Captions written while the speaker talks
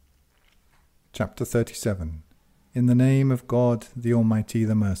Chapter 37. In the name of God, the Almighty,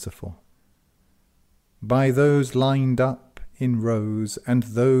 the Merciful. By those lined up in rows, and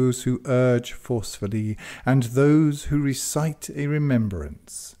those who urge forcefully, and those who recite a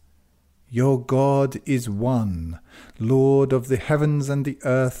remembrance. Your God is one, Lord of the heavens and the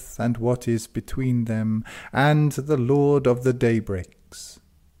earth, and what is between them, and the Lord of the daybreaks.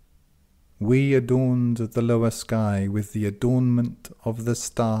 We adorned the lower sky with the adornment of the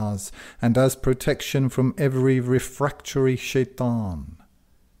stars, and as protection from every refractory shaitan.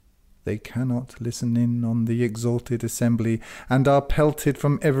 They cannot listen in on the exalted assembly, and are pelted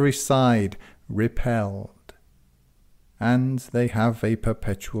from every side, repelled. And they have a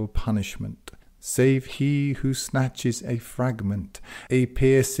perpetual punishment, save he who snatches a fragment, a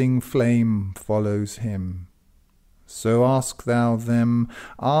piercing flame follows him. So ask thou them,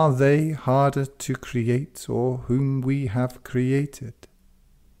 are they harder to create, or whom we have created?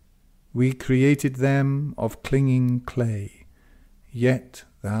 We created them of clinging clay, yet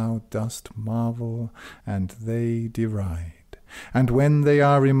thou dost marvel, and they deride. And when they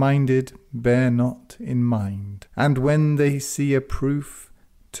are reminded, bear not in mind. And when they see a proof,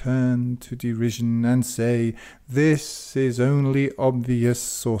 turn to derision, and say, this is only obvious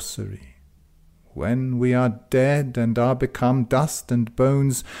sorcery. When we are dead and are become dust and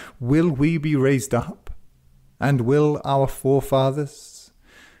bones, will we be raised up? And will our forefathers?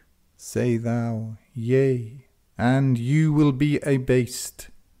 Say thou, yea, and you will be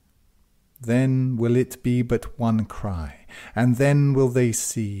abased. Then will it be but one cry, and then will they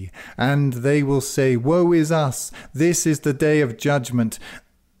see, and they will say, woe is us, this is the day of judgment,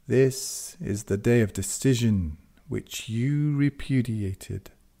 this is the day of decision, which you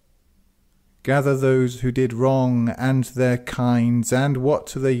repudiated. Gather those who did wrong and their kinds, and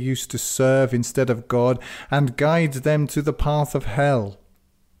what they used to serve instead of God, and guide them to the path of hell.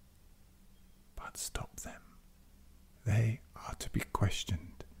 But stop them. They are to be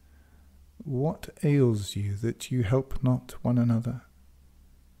questioned. What ails you that you help not one another?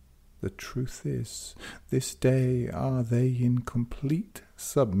 The truth is, this day are they in complete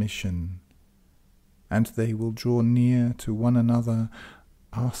submission, and they will draw near to one another,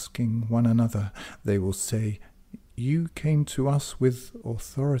 asking one another. They will say, you came to us with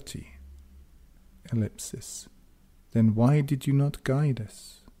authority. Ellipsis. Then why did you not guide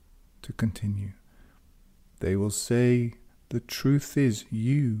us? To continue. They will say, the truth is,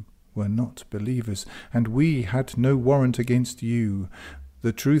 you were not believers, and we had no warrant against you.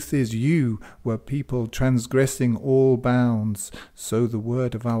 The truth is, you were people transgressing all bounds, so the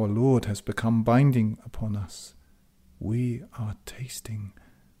word of our Lord has become binding upon us. We are tasting,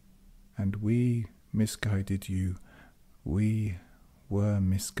 and we misguided you. We were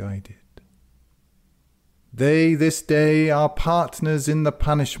misguided. They this day are partners in the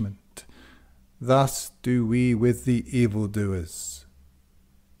punishment. Thus do we with the evildoers.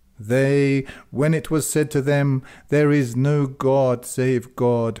 They, when it was said to them, there is no God save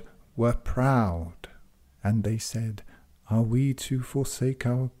God, were proud. And they said, are we to forsake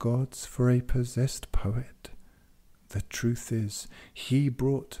our gods for a possessed poet? The truth is, he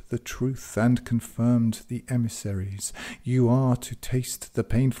brought the truth and confirmed the emissaries. You are to taste the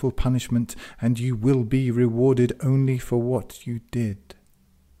painful punishment, and you will be rewarded only for what you did.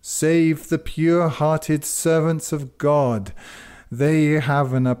 Save the pure-hearted servants of God. They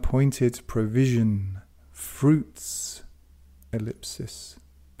have an appointed provision, fruits, ellipsis,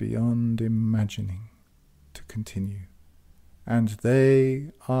 beyond imagining. To continue. And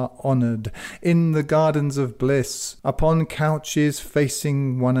they are honoured in the gardens of bliss, upon couches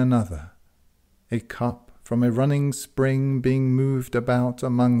facing one another, a cup from a running spring being moved about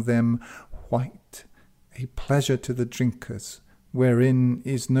among them, white, a pleasure to the drinkers, wherein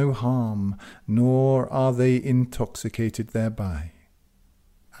is no harm, nor are they intoxicated thereby.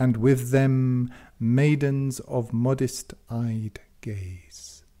 And with them maidens of modest-eyed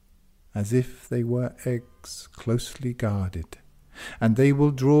gaze, as if they were eggs closely guarded, and they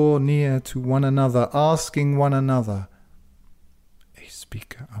will draw near to one another, asking one another. A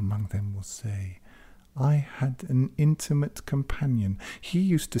speaker among them will say, I had an intimate companion. He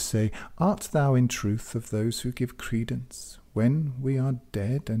used to say, art thou in truth of those who give credence? When we are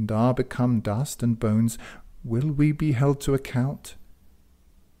dead and are become dust and bones, will we be held to account?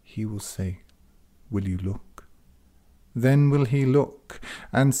 He will say, will you look? Then will he look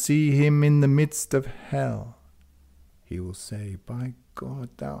and see him in the midst of hell. He will say, by God,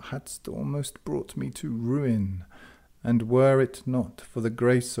 thou hadst almost brought me to ruin, and were it not for the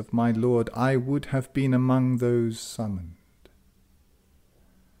grace of my Lord, I would have been among those summoned.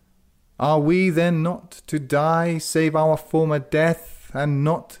 Are we then not to die, save our former death, and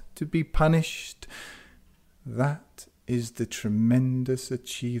not to be punished. That is the tremendous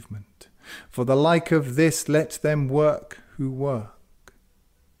achievement. For the like of this let them work who work.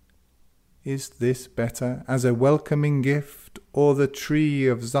 Is this better as a welcoming gift, or the tree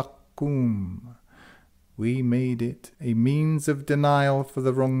of Zakkum? We made it a means of denial for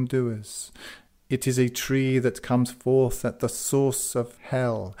the wrongdoers. It is a tree that comes forth at the source of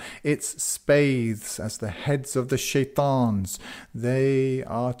hell, its spathes as the heads of the shaitans. They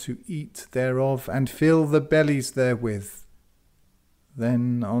are to eat thereof and fill the bellies therewith.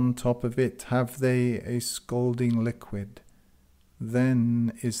 Then on top of it have they a scalding liquid.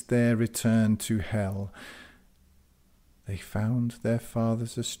 Then is their return to hell. They found their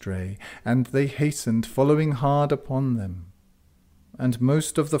fathers astray, and they hastened, following hard upon them. And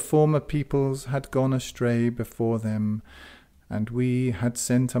most of the former peoples had gone astray before them, and we had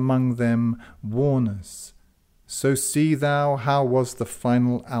sent among them warners. So see thou how was the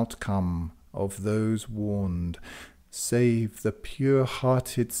final outcome of those warned, save the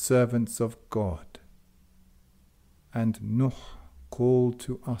pure-hearted servants of God. And Nuh called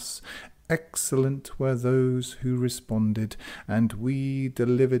to us. Excellent were those who responded, and we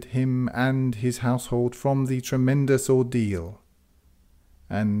delivered him and his household from the tremendous ordeal.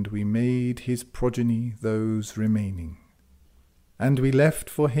 And we made his progeny those remaining. And we left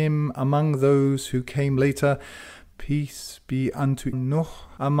for him among those who came later, peace be unto Nuh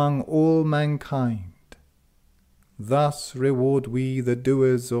among all mankind. Thus reward we the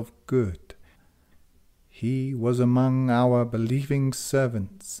doers of good. He was among our believing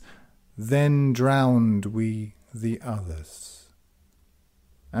servants, then drowned we the others.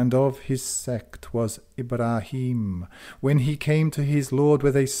 And of his sect was Ibrahim, when he came to his Lord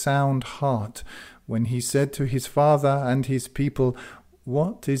with a sound heart, when he said to his father and his people,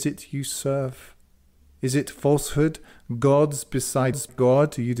 What is it you serve? Is it falsehood, gods besides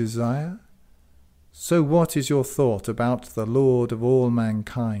God you desire? So what is your thought about the Lord of all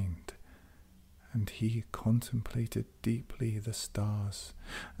mankind? And he contemplated deeply the stars,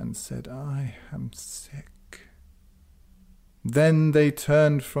 and said, I am sick. Then they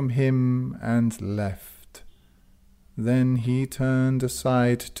turned from him and left. Then he turned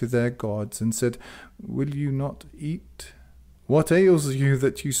aside to their gods, and said, Will you not eat? What ails you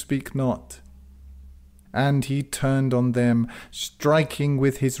that you speak not? And he turned on them, striking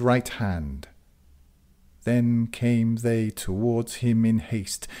with his right hand. Then came they towards him in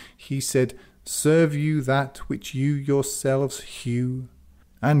haste. He said, Serve you that which you yourselves hew?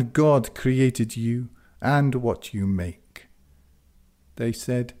 And God created you, and what you make. They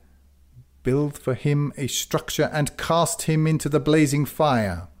said, Build for him a structure, and cast him into the blazing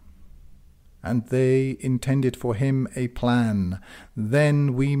fire. And they intended for him a plan.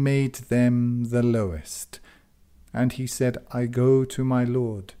 Then we made them the lowest. And he said, I go to my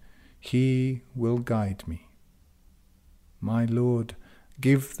Lord. He will guide me. My Lord,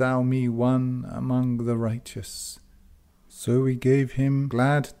 give thou me one among the righteous. So we gave him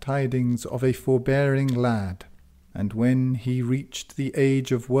glad tidings of a forbearing lad. And when he reached the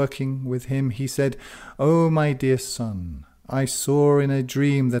age of working with him, he said, O my dear son, I saw in a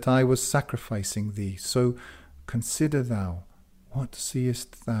dream that I was sacrificing thee, so consider thou, what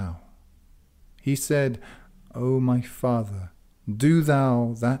seest thou? He said, O my father, do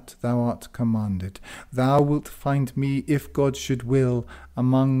thou that thou art commanded. Thou wilt find me, if God should will,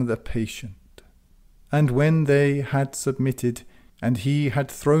 among the patient. And when they had submitted, and he had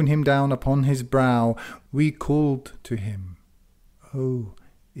thrown him down upon his brow, we called to him, O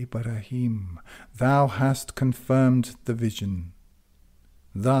Ibrahim, thou hast confirmed the vision.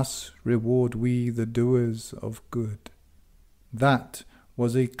 Thus reward we the doers of good. That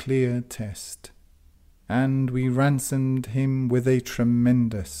was a clear test, and we ransomed him with a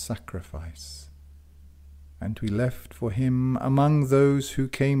tremendous sacrifice. And we left for him among those who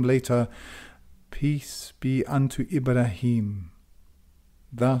came later, peace be unto Ibrahim.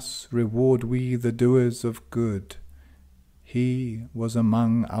 Thus reward we the doers of good. He was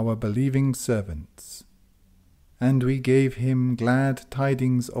among our believing servants. And we gave him glad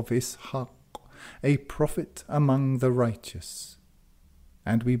tidings of Ishaq, a prophet among the righteous.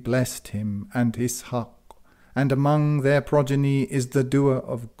 And we blessed him and Ishaq, and among their progeny is the doer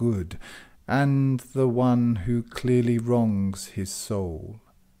of good, and the one who clearly wrongs his soul.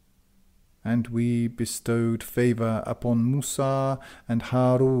 And we bestowed favour upon Musa and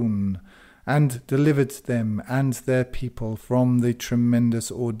Harun, and delivered them and their people from the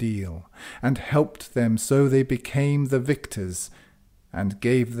tremendous ordeal, and helped them so they became the victors, and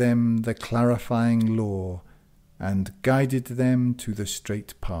gave them the clarifying law, and guided them to the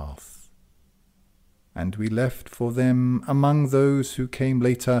straight path. And we left for them among those who came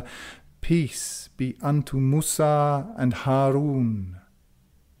later, peace be unto Musa and Harun.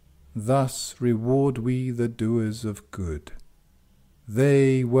 Thus reward we the doers of good.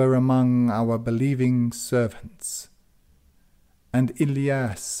 They were among our believing servants. And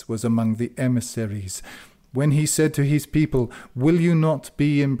Elias was among the emissaries, when he said to his people, Will you not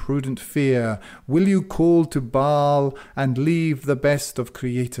be in prudent fear? Will you call to Baal and leave the best of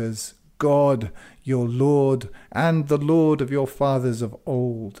creators, God, your Lord, and the Lord of your fathers of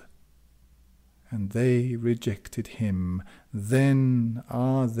old? And they rejected him. Then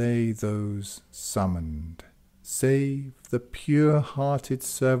are they those summoned, save the pure-hearted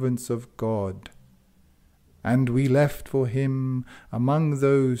servants of God. And we left for him among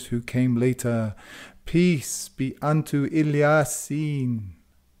those who came later, peace be unto Eliasin.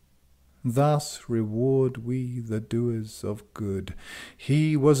 Thus reward we the doers of good.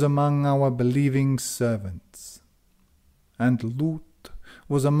 He was among our believing servants. And Lut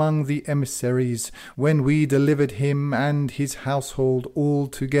was among the emissaries, when we delivered him and his household all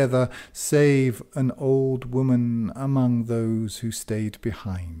together, save an old woman among those who stayed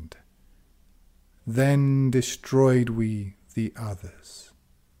behind. Then destroyed we the others.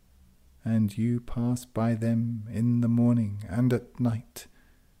 And you pass by them in the morning and at night.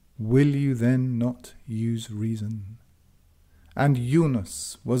 Will you then not use reason? And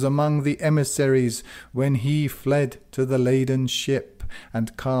Yunus was among the emissaries, when he fled to the laden ship,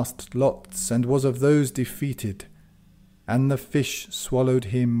 and cast lots, and was of those defeated. And the fish swallowed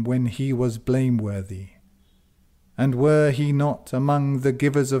him when he was blameworthy. And were he not among the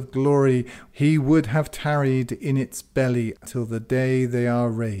givers of glory, he would have tarried in its belly till the day they are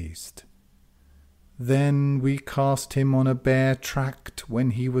raised. Then we cast him on a bare tract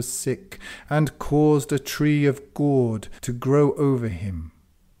when he was sick, and caused a tree of gourd to grow over him.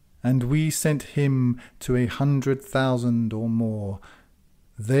 And we sent him to 100,000 or more.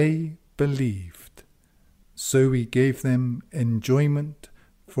 They believed. So we gave them enjoyment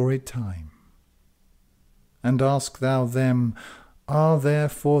for a time. And ask thou them, Are there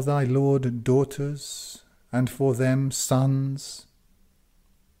for thy Lord daughters, and for them sons?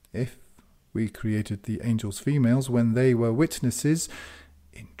 If we created the angels females when they were witnesses,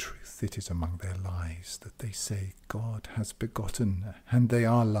 in truth it is among their lies that they say God has begotten, and they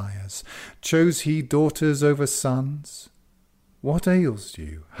are liars. Chose he daughters over sons? What ails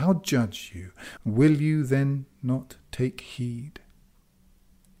you? How judge you? Will you then not take heed?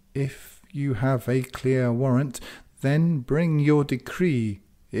 If you have a clear warrant, then bring your decree,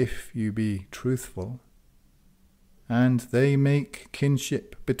 if you be truthful. And they make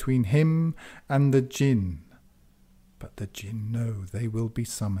kinship between him and the jinn. But the jinn know they will be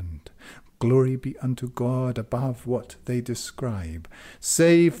summoned. Glory be unto God above what they describe.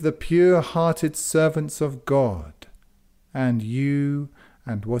 Save the pure-hearted servants of God. And you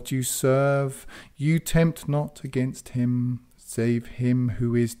and what you serve, you tempt not against him, save him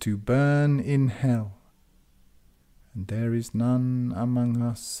who is to burn in hell. And there is none among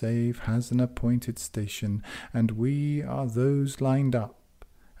us save has an appointed station, and we are those lined up,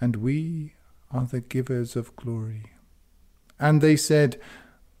 and we are the givers of glory. And they said,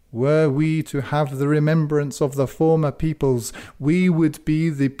 Were we to have the remembrance of the former peoples, we would be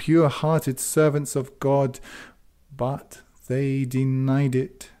the pure-hearted servants of God. But they denied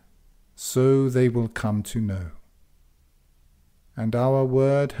it, so they will come to know. And our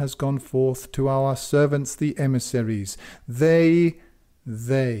word has gone forth to our servants the emissaries. They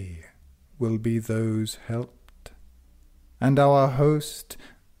will be those helped. And our host,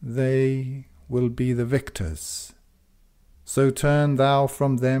 they will be the victors. So turn thou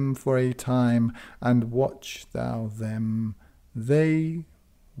from them for a time, and watch thou them. They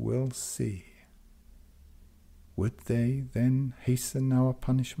will see. Would they then hasten our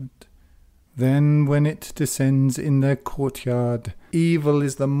punishment? Then when it descends in their courtyard, evil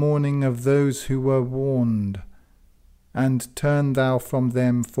is the mourning of those who were warned. And turn thou from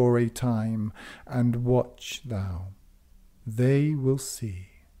them for a time, and watch thou. They will see.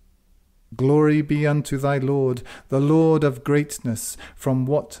 Glory be unto thy Lord, the Lord of greatness, from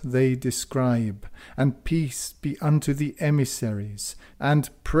what they describe, and peace be unto the emissaries, and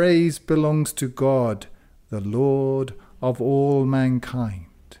praise belongs to God, the Lord of all mankind.